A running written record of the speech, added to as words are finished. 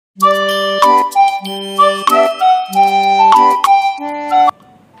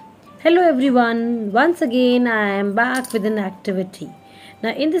Hello everyone, once again I am back with an activity.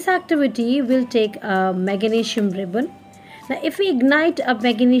 Now in this activity we'll take a magnesium ribbon. Now if we ignite a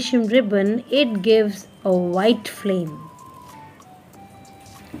magnesium ribbon, it gives a white flame.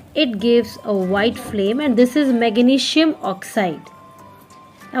 It gives a white flame and this is magnesium oxide.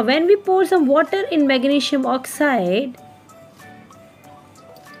 Now when we pour some water in magnesium oxide,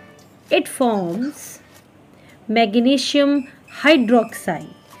 it forms magnesium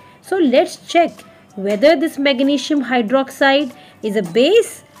hydroxide. So let's check whether this magnesium hydroxide is a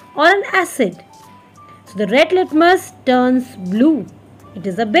base or an acid. So the red litmus turns blue. It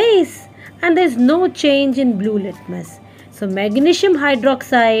is a base and there is no change in blue litmus. So magnesium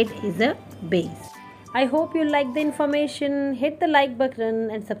hydroxide is a base. I hope you like the information. Hit the like button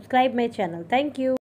and subscribe my channel. Thank you.